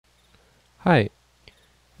Hi,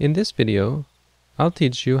 in this video, I'll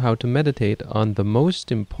teach you how to meditate on the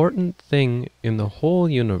most important thing in the whole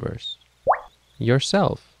universe,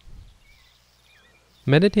 yourself.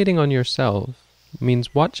 Meditating on yourself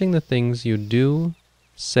means watching the things you do,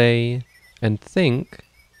 say, and think,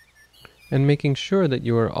 and making sure that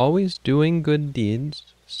you are always doing good deeds,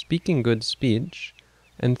 speaking good speech,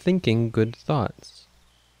 and thinking good thoughts.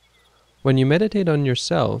 When you meditate on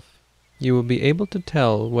yourself, you will be able to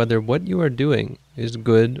tell whether what you are doing is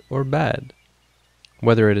good or bad,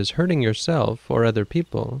 whether it is hurting yourself or other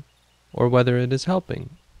people, or whether it is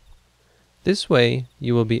helping. This way,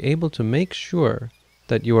 you will be able to make sure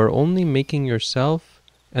that you are only making yourself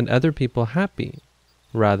and other people happy,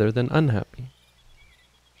 rather than unhappy.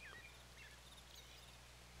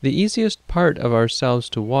 The easiest part of ourselves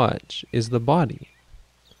to watch is the body,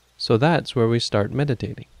 so that's where we start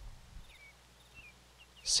meditating.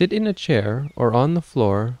 Sit in a chair or on the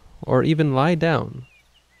floor, or even lie down,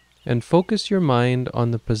 and focus your mind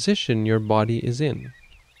on the position your body is in.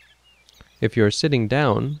 If you are sitting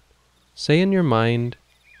down, say in your mind,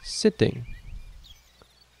 sitting.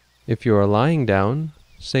 If you are lying down,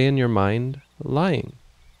 say in your mind, lying.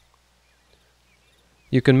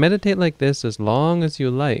 You can meditate like this as long as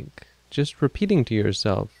you like, just repeating to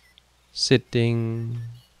yourself, sitting,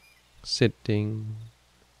 sitting,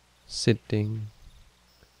 sitting,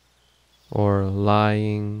 or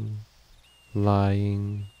lying,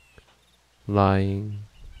 lying, lying.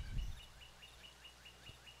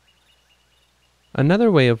 Another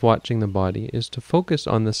way of watching the body is to focus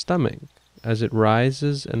on the stomach as it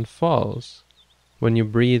rises and falls when you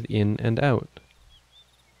breathe in and out.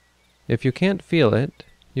 If you can't feel it,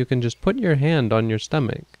 you can just put your hand on your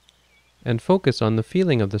stomach and focus on the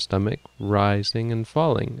feeling of the stomach rising and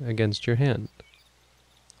falling against your hand.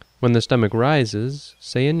 When the stomach rises,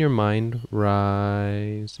 say in your mind,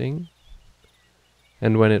 rising.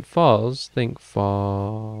 And when it falls, think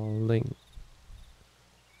falling.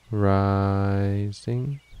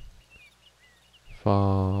 Rising,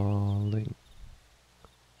 falling.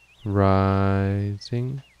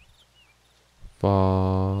 Rising,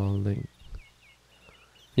 falling.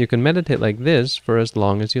 You can meditate like this for as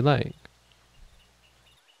long as you like.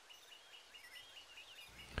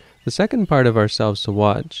 The second part of ourselves to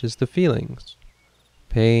watch is the feelings: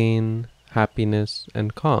 pain, happiness,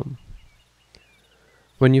 and calm.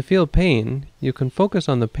 When you feel pain, you can focus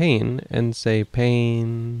on the pain and say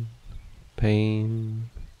pain,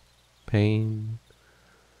 pain, pain.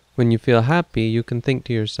 When you feel happy, you can think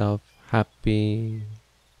to yourself, happy,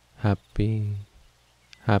 happy,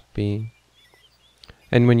 happy.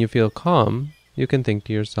 And when you feel calm, you can think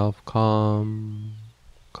to yourself, calm,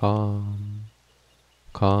 calm,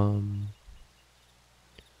 calm.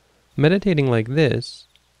 Meditating like this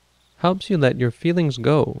helps you let your feelings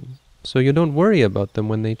go, so you don't worry about them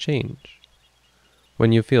when they change.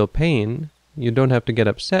 When you feel pain, you don't have to get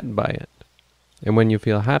upset by it. And when you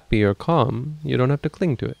feel happy or calm, you don't have to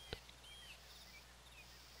cling to it.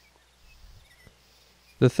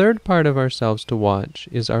 The third part of ourselves to watch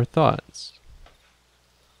is our thoughts.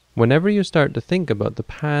 Whenever you start to think about the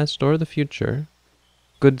past or the future,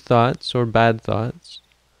 good thoughts or bad thoughts,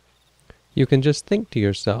 you can just think to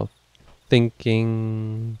yourself,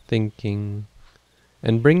 thinking, thinking,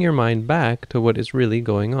 and bring your mind back to what is really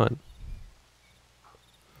going on.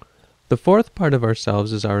 The fourth part of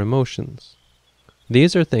ourselves is our emotions.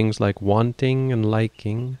 These are things like wanting and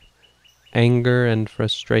liking, anger and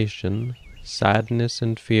frustration, sadness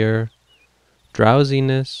and fear,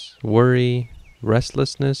 drowsiness, worry,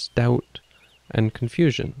 restlessness, doubt, and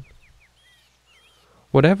confusion.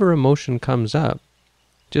 Whatever emotion comes up,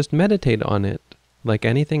 just meditate on it like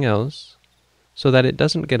anything else so that it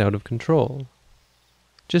doesn't get out of control.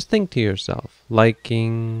 Just think to yourself,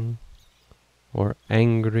 liking, or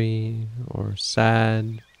angry, or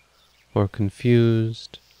sad, or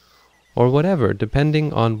confused, or whatever,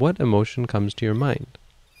 depending on what emotion comes to your mind.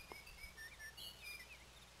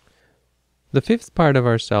 The fifth part of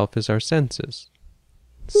ourself is our senses: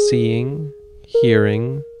 seeing,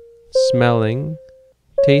 hearing, smelling,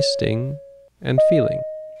 tasting, and feeling.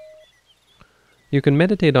 You can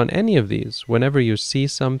meditate on any of these whenever you see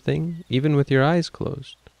something, even with your eyes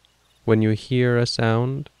closed, when you hear a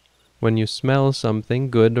sound, when you smell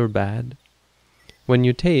something good or bad, when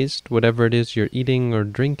you taste whatever it is you're eating or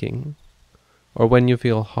drinking, or when you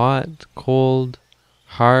feel hot, cold,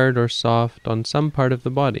 hard, or soft on some part of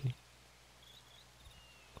the body.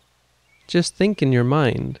 Just think in your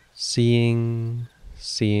mind, seeing,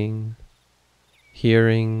 seeing,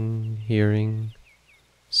 hearing, hearing,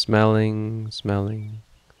 smelling, smelling,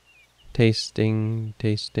 tasting,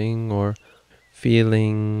 tasting, or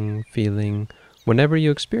feeling, whenever you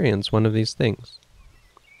experience one of these things.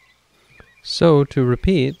 So, to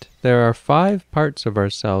repeat, there are 5 parts of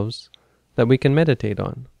ourselves that we can meditate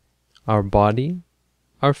on: our body,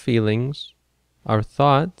 our feelings, our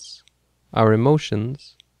thoughts, our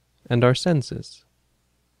emotions, and our senses.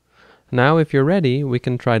 Now, if you're ready, we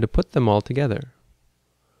can try to put them all together.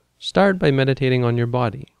 Start by meditating on your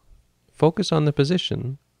body. Focus on the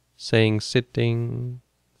position, saying sitting,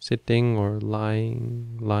 or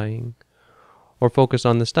lying, or focus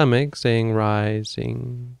on the stomach, saying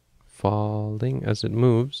rising, falling as it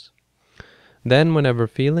moves. Then, whenever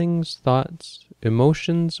feelings, thoughts,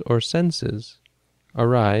 emotions, or senses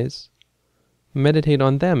arise, meditate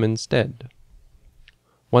on them instead.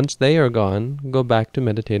 Once they are gone, go back to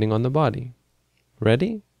meditating on the body.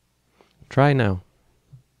 Ready? Try now.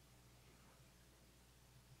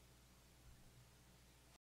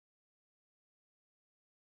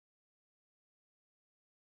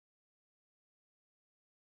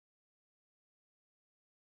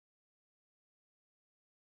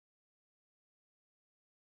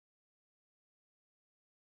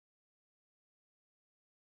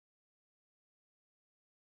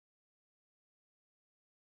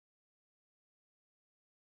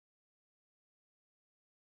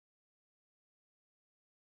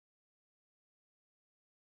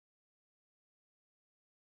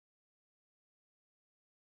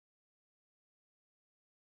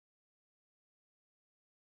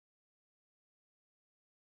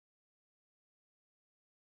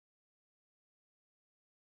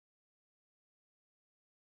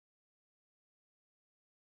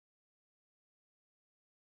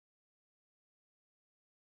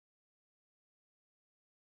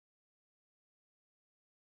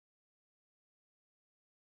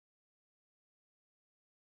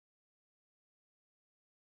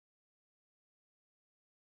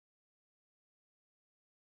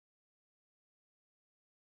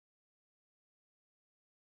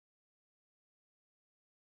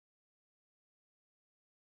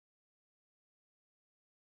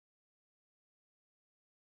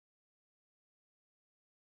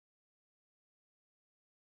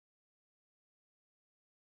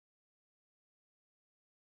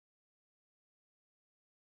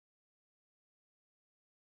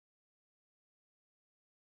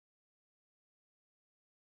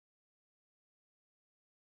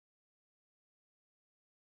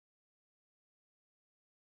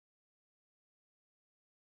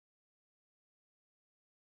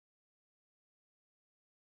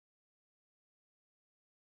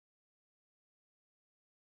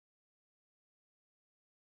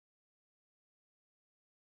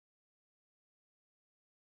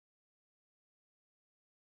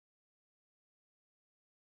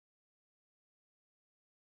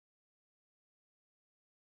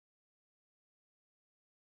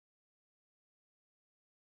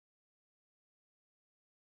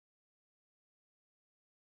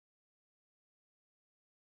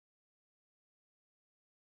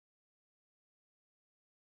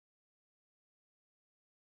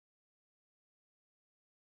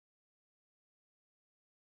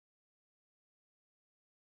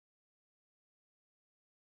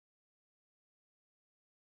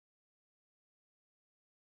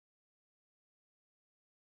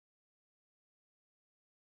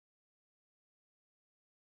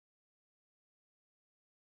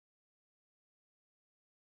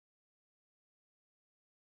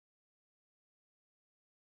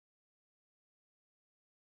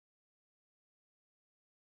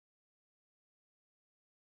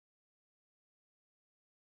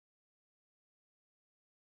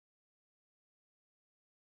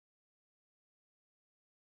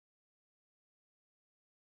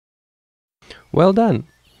 Well done!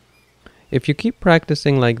 If you keep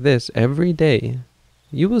practicing like this every day,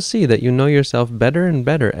 you will see that you know yourself better and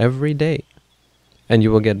better every day. And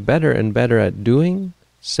you will get better and better at doing,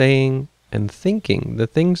 saying, and thinking the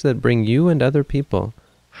things that bring you and other people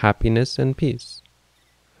happiness and peace.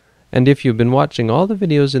 And if you've been watching all the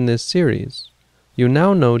videos in this series, you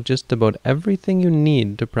now know just about everything you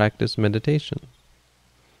need to practice meditation.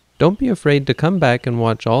 Don't be afraid to come back and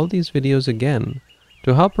watch all these videos again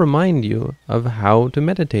to help remind you of how to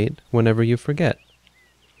meditate whenever you forget.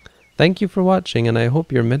 Thank you for watching, and I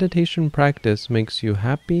hope your meditation practice makes you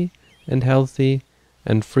happy and healthy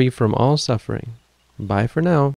and free from all suffering. Bye for now.